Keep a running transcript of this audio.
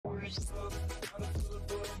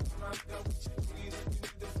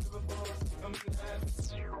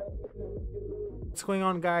going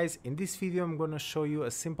on, guys? In this video I'm gonna show you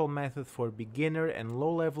a simple method for beginner and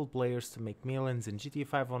low level players to make millions in GTA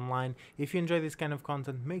 5 online. If you enjoy this kind of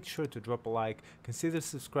content, make sure to drop a like, consider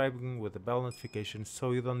subscribing with the bell notification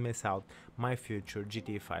so you don't miss out my future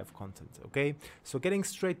GTA 5 content, okay? So getting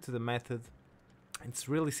straight to the method, it's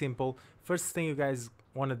really simple. First thing you guys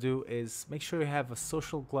want to do is make sure you have a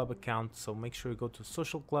social club account. So make sure you go to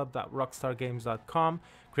socialclub.rockstargames.com,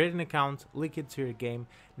 create an account, link it to your game.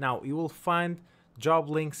 Now you will find job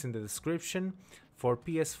links in the description for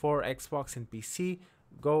PS4, Xbox and PC.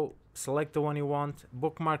 Go select the one you want,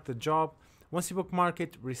 bookmark the job. Once you bookmark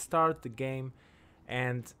it, restart the game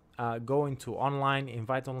and go into online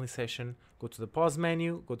invite only session. Go to the pause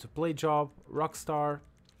menu, go to play job, Rockstar,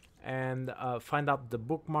 and find out the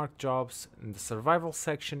bookmark jobs. In the survival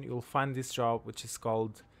section you'll find this job, which is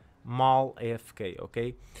called Mall AFK.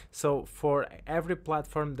 okay, so for every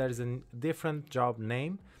platform there's a different job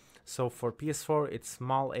name. So for PS4 it's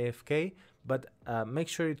Mall AFK, but make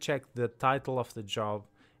sure you check the title of the job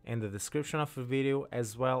in the description of the video,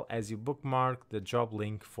 as well as you bookmark the job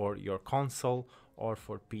link for your console or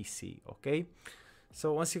for PC. okay,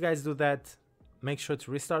 so once you guys do that, make sure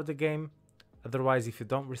to restart the game. Otherwise, if you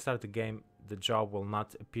don't restart the game, the job will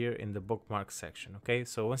not appear in the bookmark section. okay,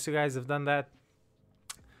 so once you guys have done that,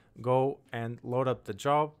 go and load up the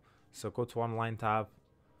job. So go to online tab,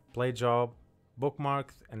 play job,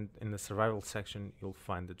 bookmarked, and in the survival section you'll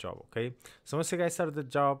find the job. okay, so once you guys start the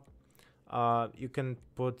job, you can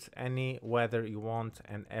put any weather you want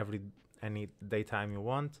and any daytime you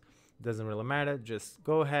want. Doesn't really matter. Just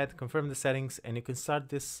go ahead, confirm the settings, and you can start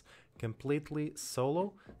this completely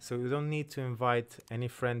solo. So you don't need to invite any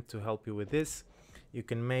friend to help you with this. You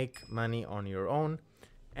can make money on your own,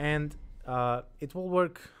 and it will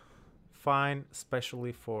work fine,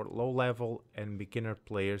 especially for low level and beginner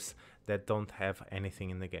players that don't have anything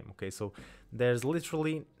in the game. okay, so there's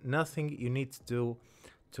literally nothing you need to do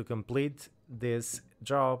to complete this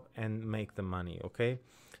job and make the money. okay,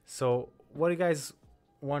 so what you guys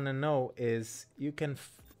want to know is you can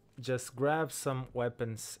just grab some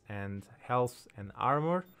weapons and health and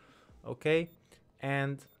armor. okay,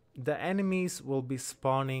 and the enemies will be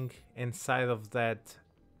spawning inside of that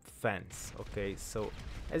fence. okay, so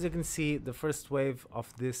as you can see, the first wave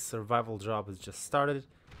of this survival job has just started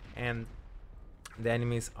and the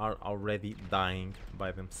enemies are already dying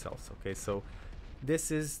by themselves. okay, so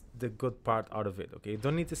this is the good part out of it. okay, you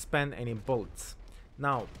don't need to spend any bullets.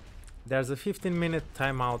 Now there's a 15-minute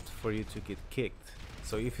timeout for you to get kicked.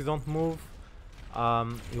 So if you don't move,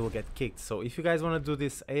 you will get kicked. So if you guys want to do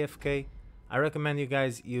this AFK, I recommend you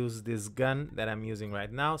guys use this gun that I'm using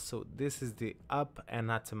right now. So this is the Up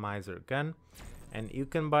Anatomizer gun, and you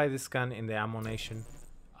can buy this gun in the ammo nation.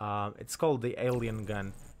 It's called the Alien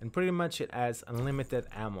gun, and pretty much it has unlimited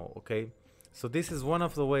ammo. okay, so this is one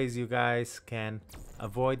of the ways you guys can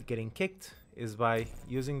avoid getting kicked, is by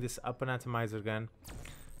using this Up Anatomizer gun.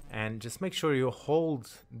 And just make sure you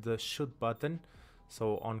hold the shoot button.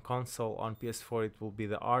 So on console, on PS4 it will be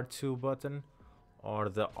the R2 button, or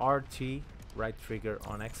the RT, right trigger,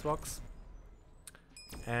 on Xbox.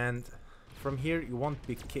 And from here you won't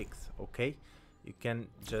be kicked. okay, you can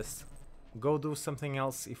just go do something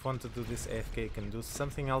else. If you want to do this AFK, you can do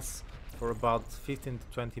something else for about 15 to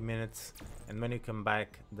 20 minutes, and when you come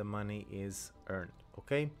back the money is earned.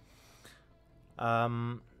 okay,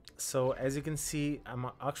 so as you can see, I'm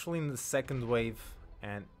actually in the second wave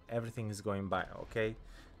and everything is going by. okay,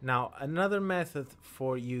 now another method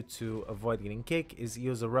for you to avoid getting kicked is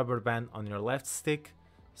use a rubber band on your left stick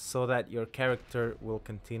so that your character will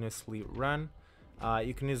continuously run.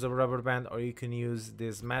 You can use a rubber band, or you can use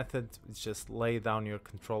this method. It's just lay down your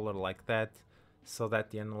controller like that so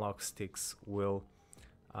that the analog sticks will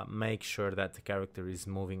make sure that the character is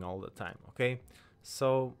moving all the time. okay,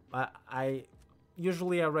 so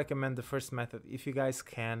usually I recommend the first method. If you guys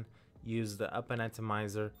can, use the Up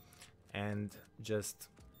Anatomizer and just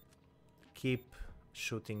keep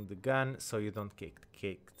shooting the gun so you don't get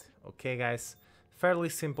kicked. okay guys, fairly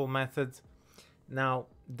simple method. Now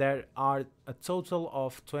there are a total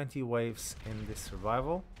of 20 waves in this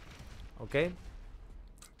survival. okay,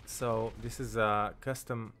 so this is a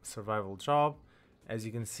custom survival job. As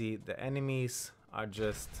you can see, the enemies are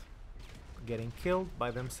just getting killed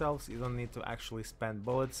by themselves. You don't need to actually spend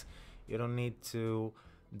bullets. You don't need to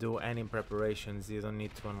do any preparations. You don't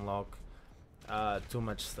need to unlock too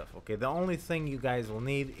much stuff. okay, the only thing you guys will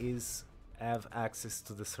need is have access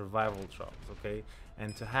to the survival jobs. okay,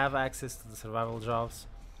 and to have access to the survival jobs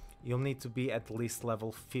you'll need to be at least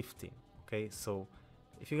level 15. okay, so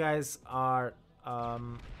if you guys are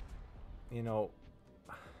you know,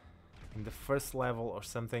 in the first level or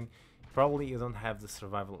something, Probably you don't have the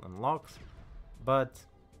survival unlocked, but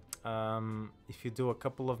if you do a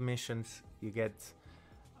couple of missions, you get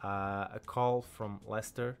a call from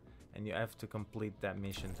Lester, and you have to complete that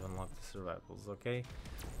mission to unlock the survivals. Okay,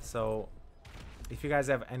 so if you guys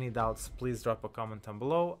have any doubts, please drop a comment down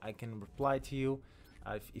below. I can reply to you.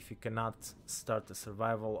 If you cannot start the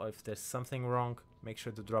survival, or if there's something wrong, make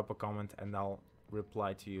sure to drop a comment and I'll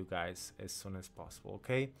reply to you guys as soon as possible.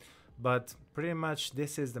 Okay, but pretty much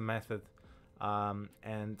this is the method,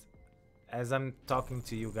 and as I'm talking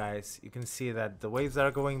to you guys, you can see that the waves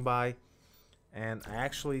are going by and I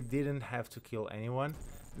actually didn't have to kill anyone.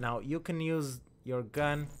 Now you can use your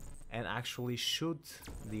gun and actually shoot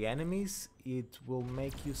the enemies. It will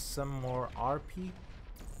make you some more RP.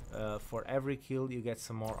 For every kill you get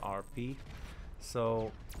some more RP,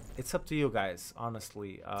 so it's up to you guys,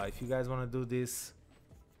 honestly. If you guys want to do this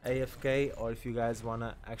AFK, or if you guys want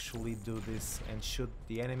to actually do this and shoot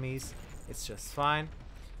the enemies, it's just fine.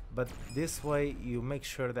 But this way you make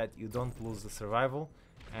sure that you don't lose the survival,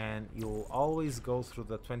 and you'll always go through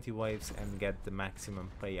the 20 waves and get the maximum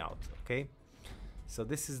payout. Okay, so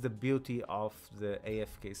this is the beauty of the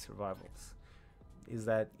AFK survivals, is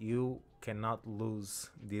that you cannot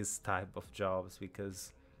lose these type of jobs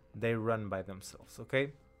because they run by themselves.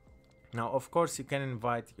 Okay, now of course you can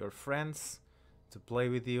invite your friends to play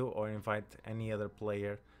with you, or invite any other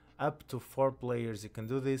player. Up to 4 players you can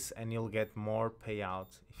do this, and you'll get more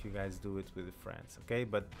payout if you guys do it with your friends. Okay,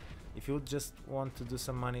 but if you just want to do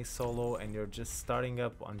some money solo and you're just starting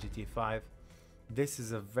up on GTA 5, this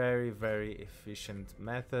is a very efficient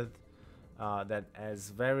method that has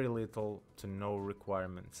very little to no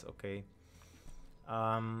requirements. Okay,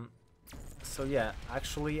 so yeah,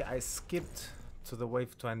 actually I skipped to the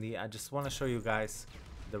wave 20. I just want to show you guys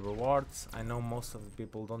the rewards. I know most of the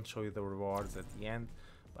people don't show you the rewards at the end,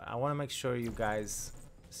 but I want to make sure you guys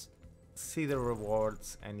see the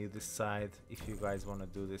rewards and you decide if you guys want to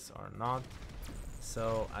do this or not.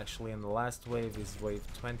 So actually in the last wave is wave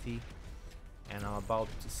 20, and I'm about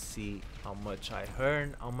to see how much I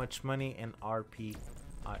earn, how much money and RP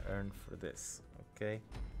I earn for this. Okay,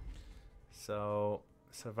 so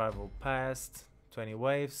survival passed, 20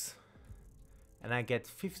 waves, and I get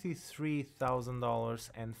 $53,000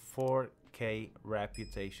 and 4k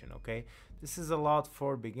reputation. Okay, this is a lot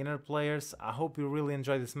for beginner players. I hope you really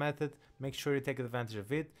enjoy this method. Make sure you take advantage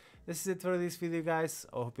of it. This is it for this video, guys.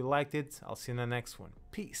 I hope you liked it. I'll see you in the next one.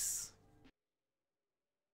 Peace.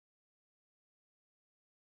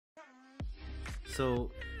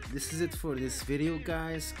 So this is it for this video,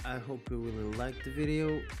 guys. I hope you really liked the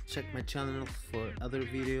video. Check my channel for other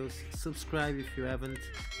videos. Subscribe if you haven't.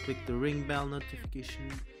 Click the ring bell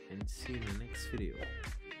notification, and see you in the next video.